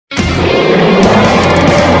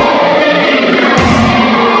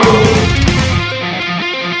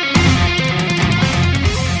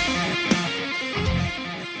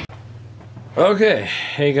Okay,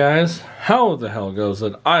 hey guys, how the hell goes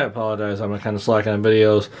it? I apologize, I'm kind of slacking on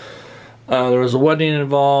videos. There was a wedding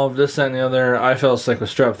involved, this, that, and the other. I felt sick with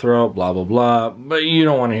strep throat, blah, blah, blah, but you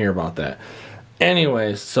don't want to hear about that.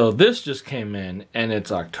 Anyways, so this just came in, and it's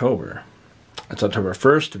October. It's October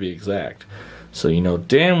 1st to be exact. So you know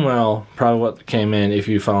damn well probably what came in if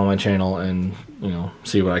you follow my channel and, you know,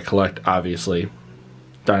 see what I collect, obviously.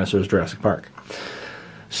 Dinosaurs, Jurassic Park.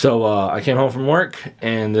 So I came home from work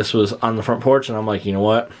and this was on the front porch and I'm like, you know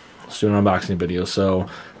what, let's do an unboxing video. So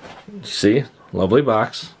see, lovely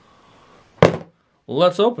box,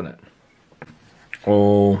 let's open it.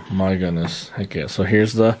 Oh my goodness. Okay, so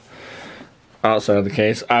here's the outside of the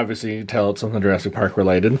case. Obviously you can tell it's something Jurassic Park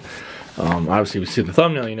related. Obviously if you see the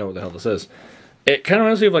thumbnail you know what the hell this is. It kind of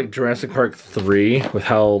reminds me of like Jurassic Park 3 with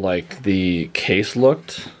how like the case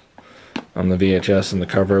looked on the VHS and the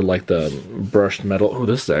cover, like the brushed metal. Oh,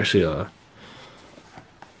 this is actually a,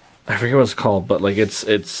 I forget what it's called, but like it's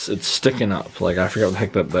sticking up. Like I forget what the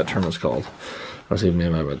heck that term is called. I was even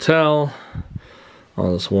made by Mattel.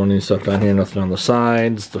 All this warning stuff down here, nothing on the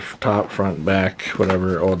sides, the top, front, back,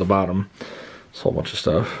 whatever, or the bottom. It's a whole bunch of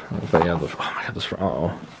stuff. But yeah, oh my god, this,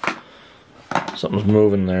 something's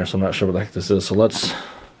moving there, so I'm not sure what the heck this is. So let's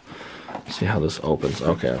see how this opens.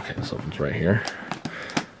 Okay, this opens right here.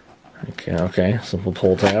 Okay, simple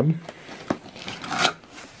pull tab.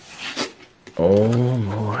 Oh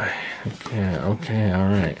boy. Okay,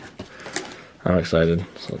 alright. I'm excited.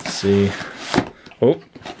 So let's see. Oh.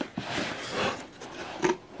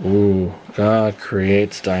 Ooh, God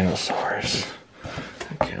creates dinosaurs.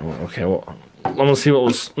 Okay, well, let me see what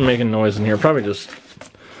was making noise in here. Probably just,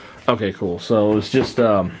 okay, cool. So it was just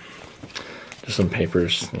some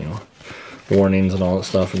papers, you know, warnings and all that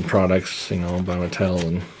stuff, and products, you know, by Mattel,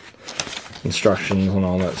 and instructions and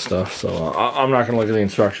all that stuff. So I'm not going to look at the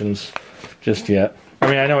instructions just yet. I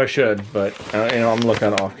mean, I know I should, but you know, I'm looking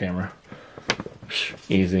at it off camera.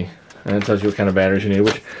 Easy. And it tells you what kind of batteries you need,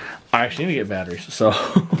 which I actually need to get batteries, so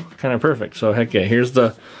kind of perfect. So heck yeah, here's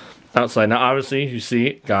the outside. Now obviously you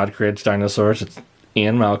see God Creates Dinosaurs. It's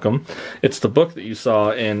Ian Malcolm. It's the book that you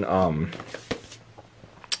saw in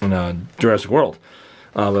Jurassic World.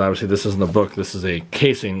 But obviously this isn't a book, this is a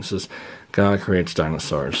casing. This is God Creates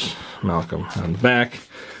Dinosaurs, Malcolm. On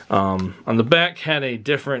the back had a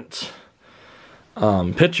different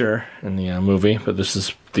picture in the movie, but this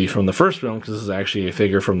is from the first film, because this is actually a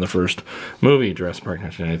figure from the first movie, Jurassic Park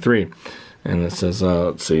 1993. And it says,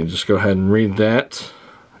 let's see, just go ahead and read that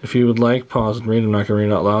if you would like. Pause and read. I'm not going to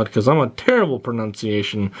read it out loud because I'm a terrible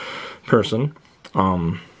pronunciation person.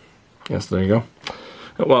 Yes, there you go.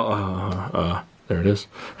 Well, there it is.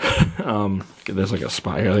 There's like a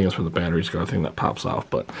spot here. I think that's where the batteries go. I think that pops off.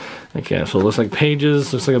 But okay, so it looks like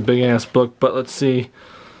pages. Looks like a big ass book. But let's see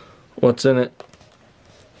what's in it.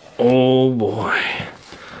 Oh boy.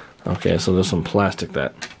 Okay, so there's some plastic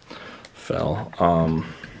that fell. Hold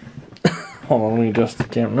on, let me adjust the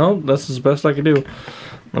camera. No, that's as best I can do.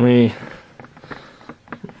 Let me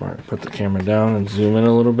put the camera down and zoom in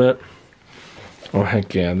a little bit. Oh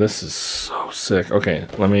heck yeah, this is so sick. Okay,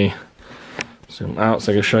 let me zoom out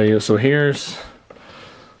so I can show you. So here's, I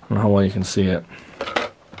don't know how well you can see it.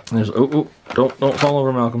 There's, don't fall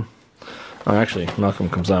over, Malcolm. Oh, actually, Malcolm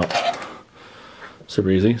comes out. Super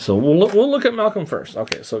easy. So we'll look at Malcolm first.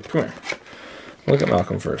 Okay, so come here. Look at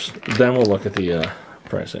Malcolm first. Then we'll look at the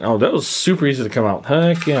pricing. Oh, that was super easy to come out.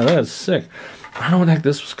 Heck yeah, that is sick. I don't know what the heck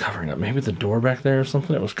this was covering up. Maybe the door back there or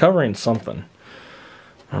something. It was covering something.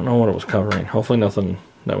 I don't know what it was covering. Hopefully nothing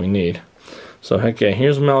that we need. So heck yeah,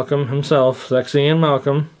 here's Malcolm himself, sexy Ian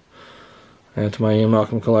Malcolm. Add to my Ian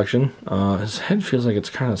Malcolm collection. His head feels like it's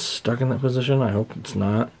kind of stuck in that position. I hope it's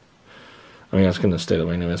not. I mean, it's going to stay that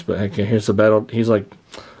way anyways, but heck yeah, here's the battle. He's like,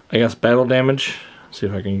 I guess, battle damage. Let's see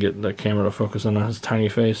if I can get the camera to focus on his tiny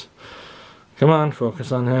face. Come on,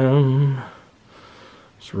 focus on him.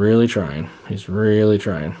 He's really trying. He's really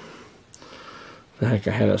trying. The heck,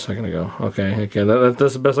 I had it a second ago. Okay, heck yeah,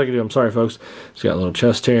 that's the best I can do. I'm sorry, folks. He's got a little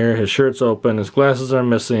chest hair. His shirt's open. His glasses are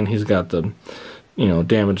missing. He's got the, you know,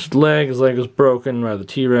 damaged leg. His leg was broken by the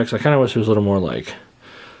T-Rex. I kind of wish there was a little more like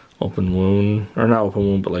open wound, or not open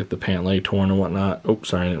wound, but like the pant leg torn and whatnot. Oops,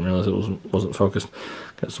 sorry, I didn't realize it wasn't focused.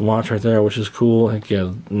 Got some watch right there, which is cool. Heck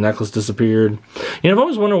yeah, the necklace disappeared. You know, I've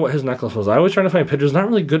always wondered what his necklace was. I always try to find pictures, not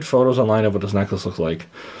really good photos online of what his necklace looks like.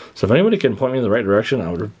 So if anybody can point me in the right direction,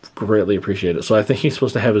 I would greatly appreciate it. So I think he's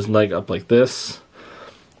supposed to have his leg up like this,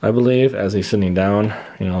 I believe, as he's sitting down,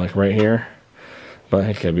 you know, like right here. But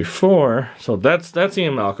heck yeah, before, so that's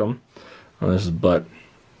Ian Malcolm. Oh, this is butt.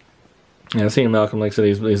 Yeah, Ian Malcolm, like I said,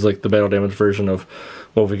 he's like the battle damage version of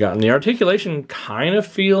what we got. And the articulation kind of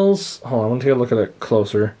feels, hold on, I want to take a look at it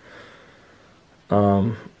closer.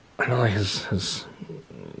 I know like his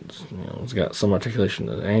you know, he's got some articulation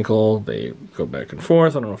in the ankle. They go back and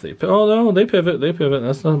forth. I don't know if they oh no, they pivot.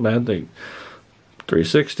 That's not bad. They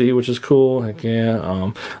 360, which is cool. Heck yeah.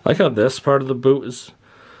 I like how this part of the boot is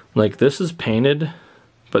like this is painted,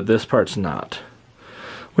 but this part's not.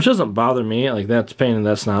 Which doesn't bother me. Like that's painted,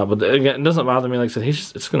 that's not. But again, it doesn't bother me. Like I said,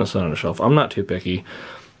 it's gonna sit on a shelf. I'm not too picky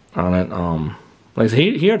on it. Like I said,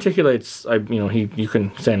 he articulates. You know, you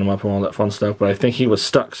can stand him up and all that fun stuff. But I think he was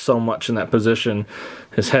stuck so much in that position,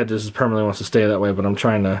 his head just permanently wants to stay that way. But I'm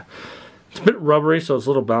trying to. It's a bit rubbery, so it's a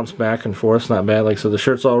little bounce back and forth. It's not bad. Like so, the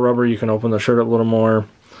shirt's all rubber. You can open the shirt up a little more.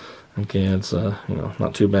 Okay, it's you know,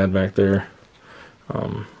 not too bad back there.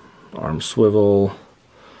 Arm swivel.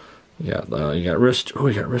 You got wrist. Oh,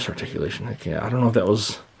 you got wrist articulation. Heck yeah. I don't know if that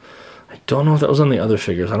was. I don't know if that was on the other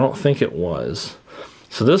figures. I don't think it was.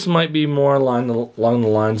 So this might be more along the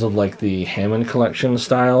lines of like the Hammond collection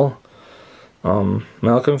style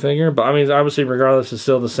Malcolm figure. But I mean, obviously, regardless, it's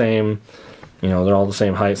still the same. You know, they're all the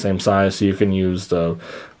same height, same size. So you can use the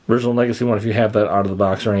original Legacy one if you have that out of the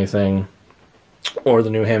box or anything. Or the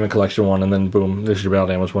new Hammond collection one, and then boom, this is your Battle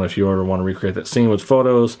Damage one if you ever want to recreate that scene with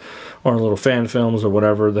photos or little fan films or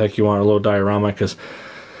whatever the heck you want, or a little diorama. Because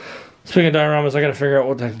speaking of dioramas, I got to figure out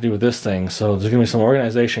what the heck to do with this thing. So there's gonna be some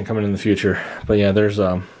organization coming in the future. But yeah, there's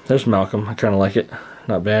Malcolm. I kind of like it.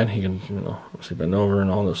 Not bad. He can, you know, obviously bend over and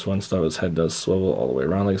all this fun stuff. His head does swivel all the way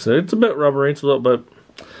around. Like I said, it's a bit rubbery. It's a little bit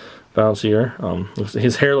bouncier.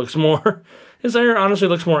 His hair looks more. His hair honestly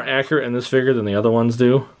looks more accurate in this figure than the other ones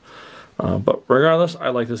do. But regardless, I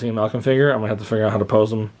like this Malcolm figure. I'm going to have to figure out how to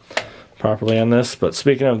pose him properly on this. But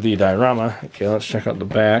speaking of the diorama, okay, let's check out the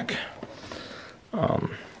back.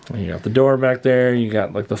 You got the door back there. You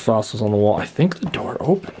got like the fossils on the wall. I think the door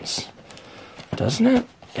opens. Doesn't it?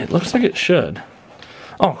 It looks like it should.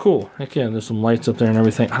 Oh, cool. Heck yeah, there's some lights up there and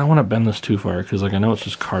everything. I don't want to bend this too far because like I know it's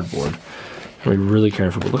just cardboard. Be really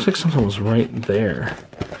careful. But it looks like something was right there.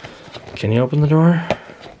 Can you open the door?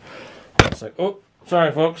 It's like, oh.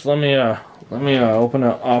 Sorry, folks. Let me open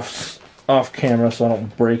it off camera so I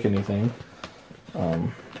don't break anything.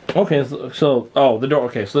 Okay, so the door.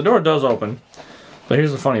 Okay, so the door does open, but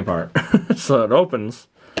here's the funny part. So it opens,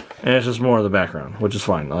 and it's just more of the background, which is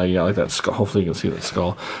fine. Yeah, like that skull. Hopefully, you can see that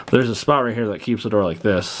skull. But there's a spot right here that keeps the door like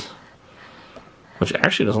this, which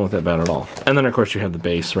actually doesn't look that bad at all. And then of course you have the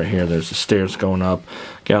base right here. There's the stairs going up.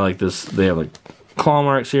 Got like this. They have like claw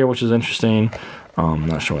marks here, which is interesting. I'm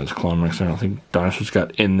not sure why there's claw marks there. I don't think Dinosaur's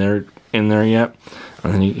got in there yet.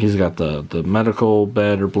 And then he's got the medical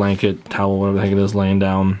bed or blanket, towel, whatever the heck it is, laying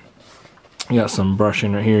down. You got some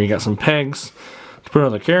brushing right here. You got some pegs to put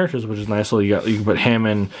other characters, which is nice. So you can put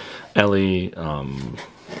Hammond, Ellie,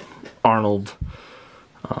 Arnold,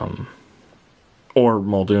 or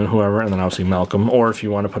Muldoon, whoever, and then obviously Malcolm. Or if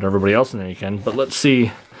you want to put everybody else in there, you can. But let's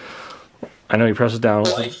see. I know he presses down.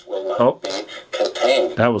 Oh,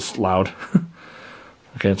 that was loud.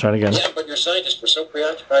 Okay, try it again. Yeah, but your scientists were so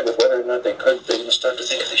preoccupied with whether or not they could, they didn't start to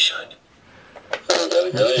think if they should.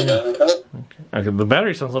 Okay, the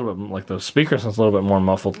battery sounds a little bit, like the speaker sounds a little bit more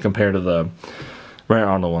muffled compared to the Ray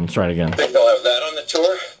Arnold one. Try it again. I think they'll have that on the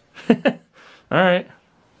tour. Alright.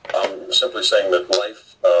 I'm simply saying that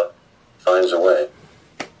life finds a way.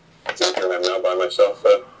 Here I am now by myself,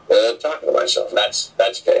 talking to myself. That's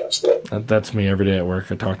chaos. That's me every day at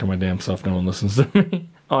work. I talk to my damn self. No one listens to me.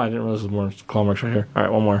 Oh, I didn't realize there's more claw marks right here. All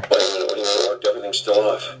right, one more. Wait a minute, what do you mean? Everything's still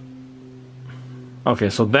off. Okay,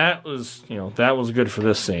 so that was, that was good for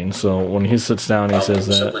this scene. So when he sits down, he says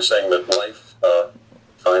that. I'm simply saying that life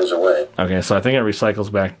finds a way. Okay, so I think it recycles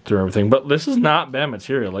back through everything. But this is not bad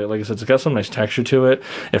material. Like I said, it's got some nice texture to it.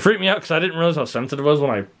 It freaked me out because I didn't realize how sensitive it was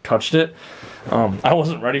when I touched it. I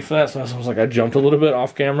wasn't ready for that, so I was like, I jumped a little bit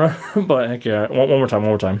off camera. But heck yeah, one more time.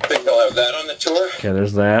 I think they'll have that on the tour. Okay,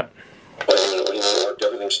 there's that. Wait a minute, what do you mean?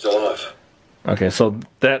 Everything's still off. Okay, so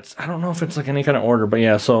that's, I don't know if it's like any kind of order, but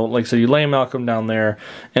yeah, so like I said, you lay Malcolm down there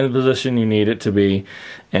in the position you need it to be,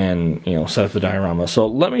 and, set up the diorama. So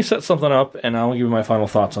let me set something up, and I'll give you my final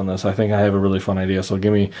thoughts on this. I think I have a really fun idea, so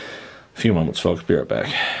give me a few moments, folks. Be right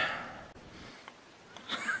back.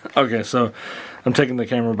 Okay, so I'm taking the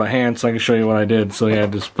camera by hand so I can show you what I did. So yeah,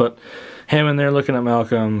 just put him in there looking at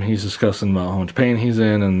Malcolm. He's discussing about how much pain he's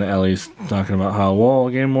in, and Ellie's talking about how, well,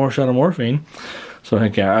 again, more shot of morphine. So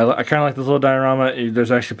heck yeah, I kind of like this little diorama.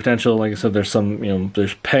 There's actually potential, like I said, there's some,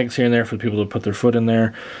 there's pegs here and there for people to put their foot in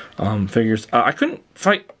there. Figures. I couldn't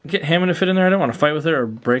get Hammond to fit in there. I didn't want to fight with it or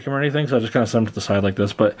break him or anything, so I just kind of set him to the side like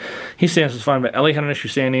this. But he stands just fine. But Ellie had an issue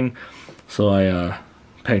standing, so I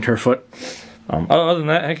pegged her foot. Other than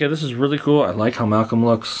that, heck yeah, this is really cool. I like how Malcolm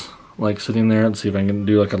looks like sitting there. Let's see if I can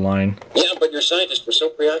do like a line. Yeah, but But your scientists were so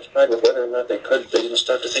preoccupied with whether or not they didn't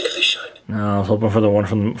start to think if they should. No, I was hoping for the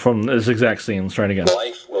one from this exact scene. Let's try it again.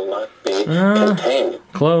 Life will not be contained.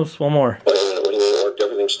 Close. One more. What do you mean it worked?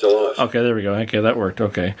 Everything's still off. Okay, there we go. Okay, that worked.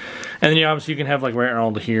 Okay. And then, obviously you can have, like, Ray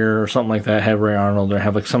Arnold here or something like that. Have Ray Arnold or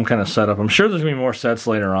have, like, some kind of setup. I'm sure there's going to be more sets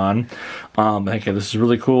later on. Okay, this is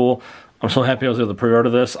really cool. I'm so happy I was able to pre-order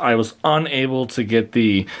this. I was unable to get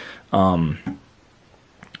the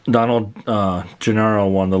Donald Gennaro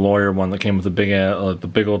one, the lawyer one that came with the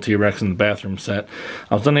big old T-Rex in the bathroom set.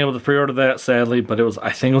 I was unable to pre-order that, sadly, but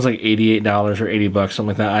I think it was like $88 or $80, something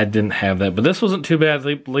like that. I didn't have that, but this wasn't too bad.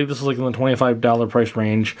 I believe this was like in the $25 price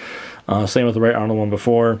range. Same with the Ray Arnold one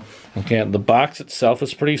before. Okay, the box itself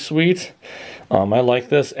is pretty sweet. I like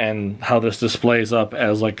this, and how this displays up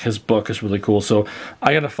as like his book is really cool. So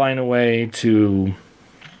I got to find a way to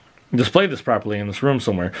display this properly in this room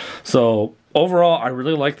somewhere. So overall, I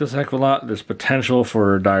really like this a heck of a lot. There's potential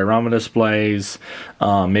for diorama displays.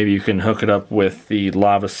 Maybe you can hook it up with the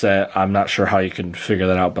lava set. I'm not sure how you can figure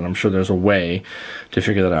that out, but I'm sure there's a way to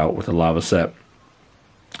figure that out with the lava set.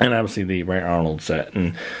 And obviously the Ray Arnold set.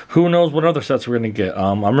 And who knows what other sets we're going to get.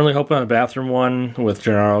 I'm really hoping a bathroom one with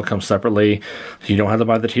Gennaro comes separately. So you don't have to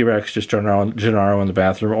buy the T-Rex, just Gennaro in the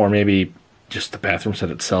bathroom. Or maybe just the bathroom set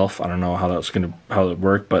itself. I don't know how it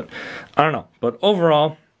work, but I don't know. But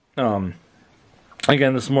overall,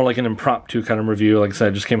 again, this is more like an impromptu kind of review. Like I said,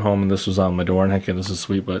 I just came home and this was on my door, and heck, this is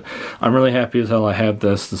sweet. But I'm really happy as hell I have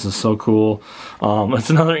this. This is so cool. It's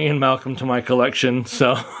another Ian Malcolm to my collection,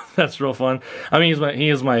 so that's real fun. I mean, he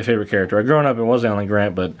is my favorite character. Growing up, it was Alan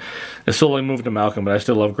Grant, but it slowly moved to Malcolm. But I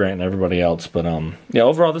still love Grant and everybody else. But yeah,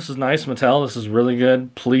 overall, this is nice. Mattel, this is really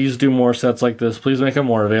good. Please do more sets like this. Please make them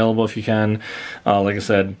more available if you can. Like I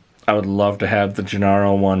said, I would love to have the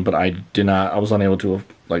Gennaro one, but I did not. I was unable to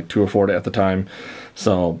afford it at the time.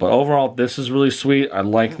 So, but overall, this is really sweet. I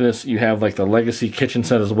like this. You have like the Legacy kitchen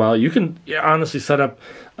set as well. You can honestly set up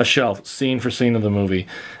a shelf, scene for scene of the movie,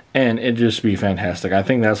 and it'd just be fantastic. I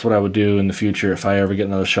think that's what I would do in the future if I ever get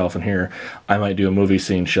another shelf in here. I might do a movie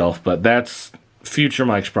scene shelf, but that's future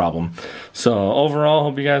Mike's problem. So overall,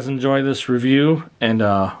 hope you guys enjoy this review and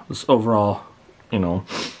this overall,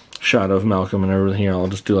 shot of Malcolm and everything here. I'll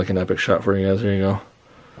just do like an epic shot for you guys. There you go.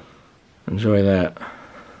 Enjoy that.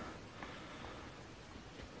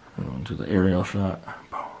 I'll do the aerial shot.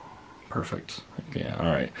 Boom. Perfect. Yeah,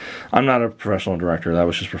 alright. I'm not a professional director. That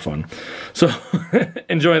was just for fun. So,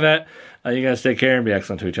 enjoy that. You guys take care and be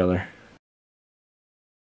excellent to each other.